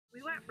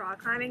rock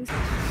climbing.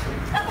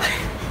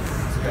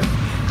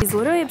 He's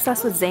literally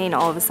obsessed with Zayn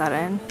all of a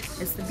sudden.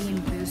 It's the Bean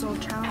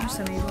Boozled challenge,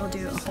 so maybe we'll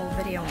do a whole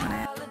video on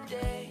it.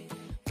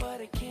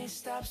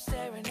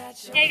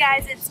 Hey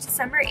guys, it's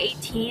December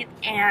 18th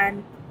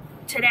and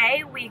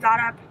today we got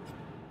up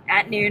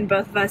at noon,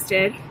 both of us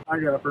did. I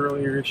got up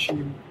earlier,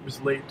 she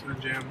was late to the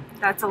gym.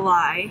 That's a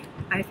lie.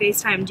 I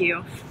FaceTimed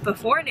you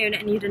before noon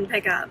and you didn't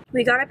pick up.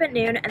 We got up at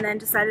noon and then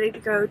decided to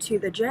go to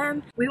the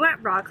gym. We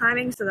went rock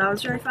climbing, so that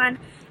was really fun,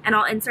 and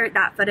I'll insert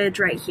that footage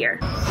right here.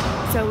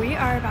 So we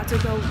are about to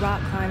go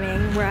rock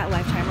climbing. We're at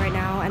Lifetime right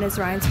now and it's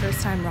Ryan's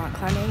first time rock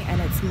climbing, and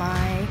it's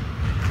my,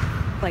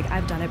 like,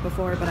 I've done it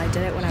before, but I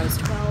did it when I was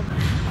 12. I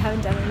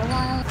haven't done it in a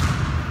while.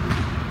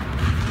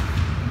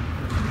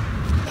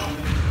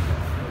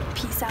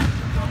 Peace out.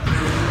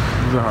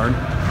 Is it hard? I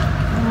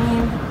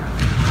mean,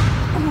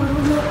 a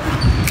little bit.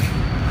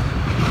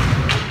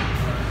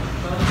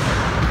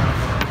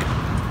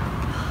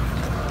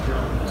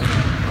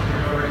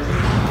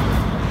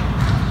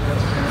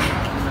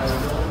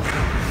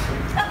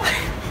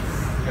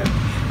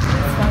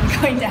 It's fun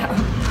going down.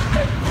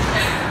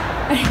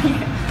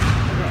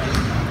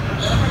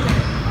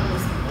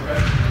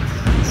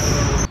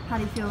 How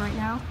do you feel right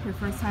now? Your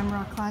first time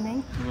rock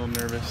climbing? I'm a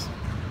little nervous.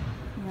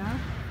 Yeah?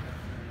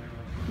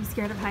 You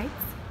scared of heights?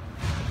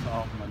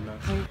 Oh my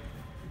goodness.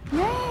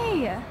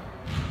 Yay!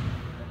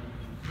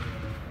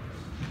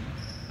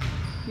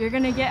 You're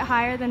gonna get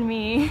higher than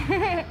me.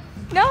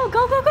 No,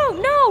 go, go,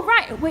 go! No,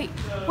 right!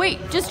 Wait,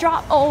 just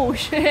drop. Oh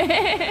shit!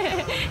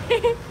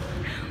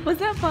 Was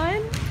that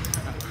fun?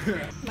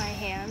 My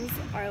hands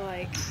are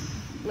like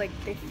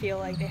they feel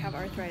like they have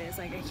arthritis.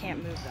 Like I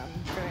can't move them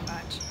very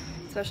much,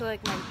 especially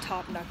like my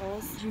top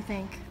knuckles. What did you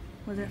think?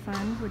 Was it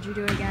fun? Would you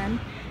do it again?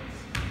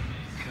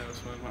 Yeah, it was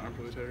fun. My arm's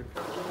really tired.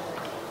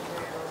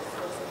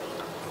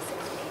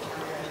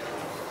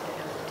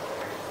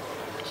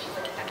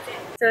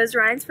 So it was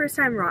Ryan's first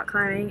time rock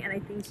climbing, and I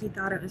think he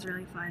thought it was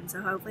really fun.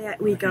 So hopefully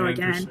we go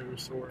again.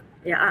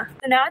 Yeah.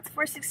 So now it's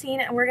 4:16,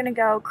 and we're gonna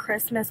go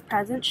Christmas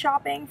present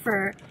shopping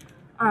for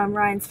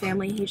Ryan's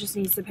family. He just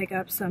needs to pick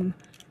up some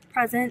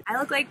presents. I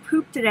look like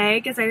poop today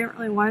because I didn't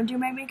really want to do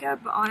my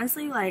makeup, but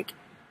honestly, like,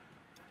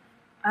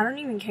 I don't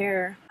even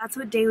care. That's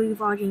what daily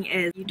vlogging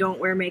is. You don't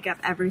wear makeup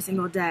every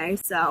single day,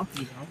 so.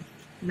 You don't?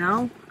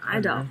 No,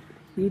 I don't.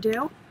 You do? I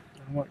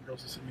don't want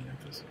girls to see me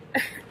like this.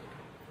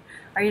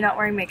 Are you not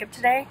wearing makeup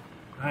today?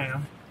 I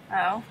am.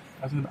 Oh.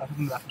 I've been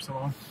in that for so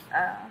long.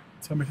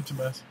 So my kitchen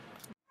mess.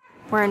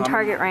 We're in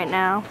Target right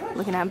now,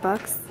 looking at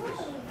books.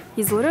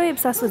 He's literally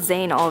obsessed with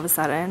Zayn all of a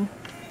sudden.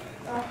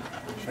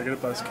 Should I get a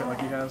buzz kit like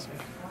he has?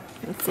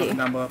 Let's see.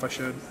 Down below if I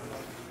should.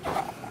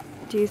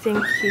 Do you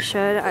think he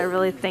should? I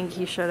really think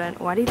he shouldn't.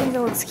 Why do you think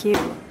it looks cute?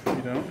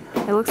 You don't?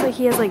 It looks like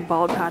he has like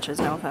bald patches,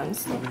 no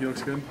offense. I think he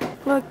looks good.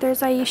 Look, there's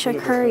Aisha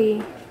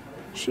Curry.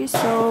 She's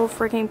so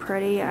freaking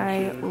pretty.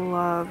 I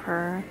love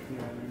her.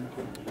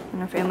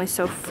 And her family's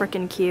so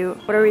freaking cute.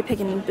 What are we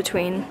picking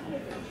between?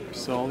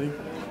 Sonali.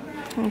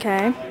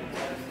 Okay.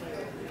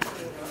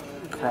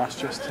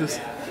 Cross Justice.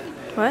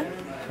 What?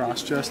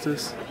 Cross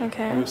Justice.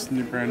 Okay. Oh, this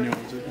new brand new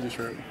ones that you just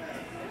wrote.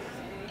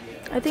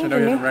 I think I know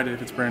you haven't read it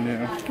if it's brand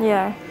new.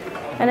 Yeah.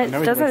 And it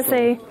doesn't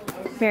say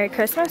Merry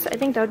Christmas. I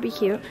think that would be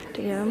cute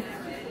to get him.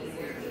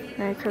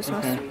 Merry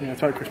Christmas. Okay. Yeah,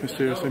 it's already Christmas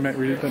too, so we might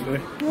read it that day.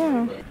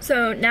 Yeah.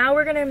 So now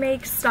we're gonna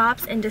make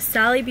stops into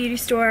Sally Beauty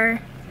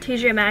Store,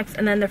 TJMaxx,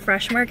 and then the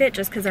Fresh Market,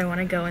 just because I want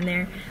to go in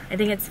there. I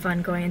think it's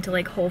fun going into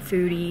like Whole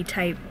Foodie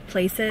type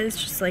places,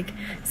 just like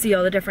see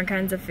all the different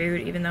kinds of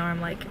food, even though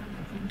I'm like,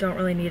 don't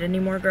really need any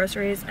more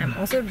groceries. I'm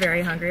also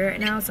very hungry right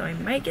now, so I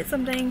might get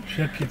something.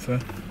 She had pizza.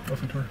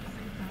 Listen to her.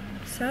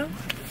 So,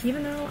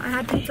 even though I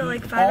had pizza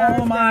like 5 hours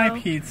ago. All my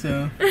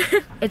pizza.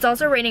 It's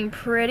also raining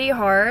pretty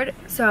hard,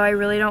 so I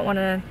really don't want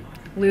to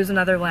lose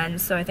another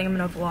lens, so I think I'm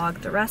gonna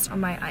vlog the rest on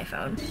my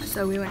iPhone.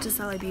 So we went to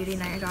Sally Beauty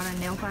and I got a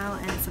nail file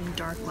and some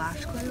dark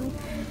lash glue,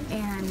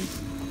 and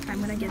I'm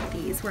gonna get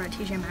these. We're at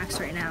TJMaxx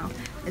right now.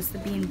 It's the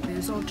Bean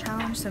Boozled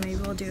challenge, so maybe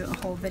we'll do a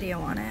whole video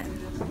on it.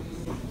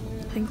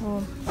 I think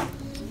we'll,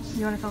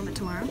 you wanna film it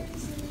tomorrow?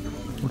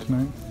 What,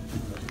 tonight?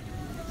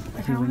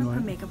 I kinda wanna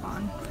put makeup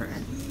on for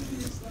it.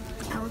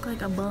 I look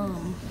like a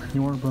bum.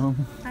 You are a bum.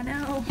 I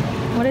know.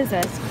 What is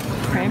this?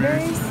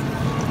 Cranberries?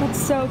 That's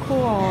so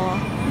cool.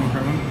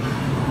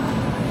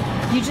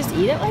 You just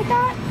eat it like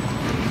that?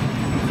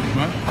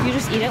 What? You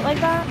just eat it like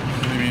that?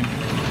 What do you mean?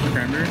 The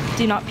cranberry?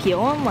 Do you not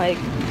peel them? Like,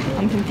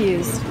 I'm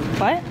confused.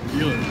 What?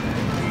 Peel it.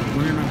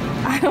 What do you know?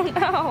 I don't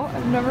know.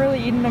 I've never really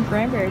eaten a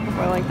cranberry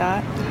before like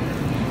that.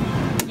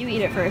 You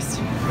eat it first.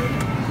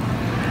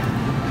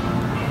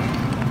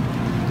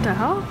 What the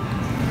hell?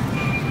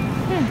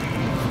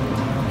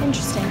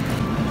 Interesting.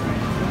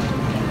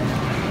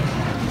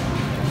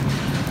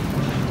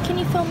 Can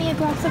you fill me a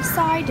glass of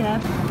cider?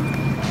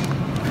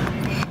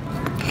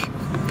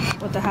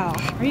 What the hell?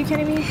 Are you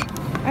kidding me?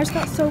 I just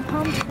got so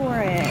pumped for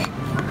it.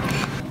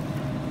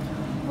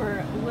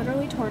 We're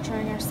literally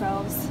torturing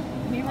ourselves.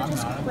 We were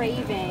just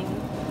craving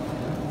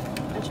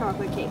a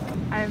chocolate cake.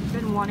 I've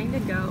been wanting to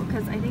go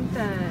because I think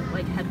the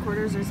like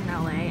headquarters is in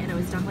LA, and it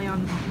was definitely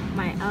on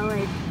my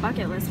LA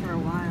bucket list for a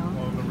while,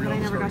 but I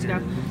never got to go.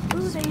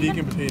 Ooh,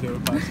 vegan potato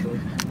pasta.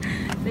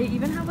 They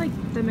even have like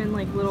them in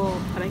like little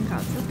pudding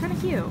cups. That's kind of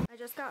cute. I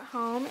just got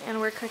home and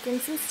we're cooking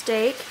some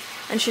steak,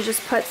 and she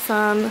just put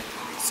some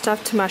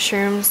stuffed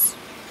mushrooms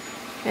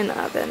in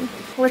the oven.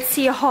 Let's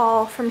see a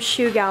haul from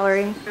Shoe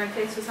Gallery. Our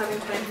Face was having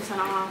 20%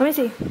 off. Let me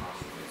see.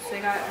 So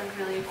they got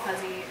a really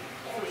fuzzy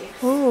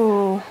fleece.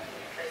 Ooh,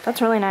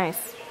 that's really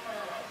nice.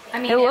 I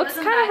mean, it looks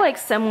kind of like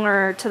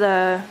similar to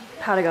the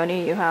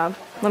Patagonia you have.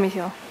 Let me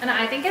feel. And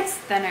I think it's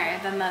thinner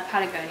than the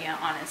Patagonia,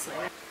 honestly.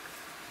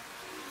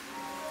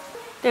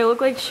 They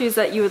look like shoes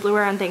that you would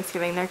wear on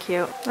Thanksgiving. They're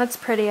cute. That's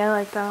pretty. I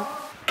like that.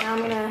 Now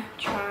I'm gonna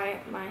try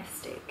my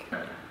steak.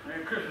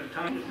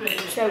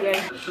 So good.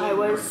 I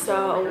was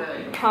so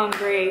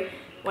hungry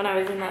when I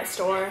was in that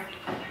store.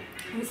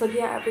 I was like,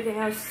 yeah, everything.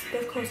 I was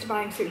this close to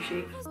buying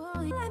sushi.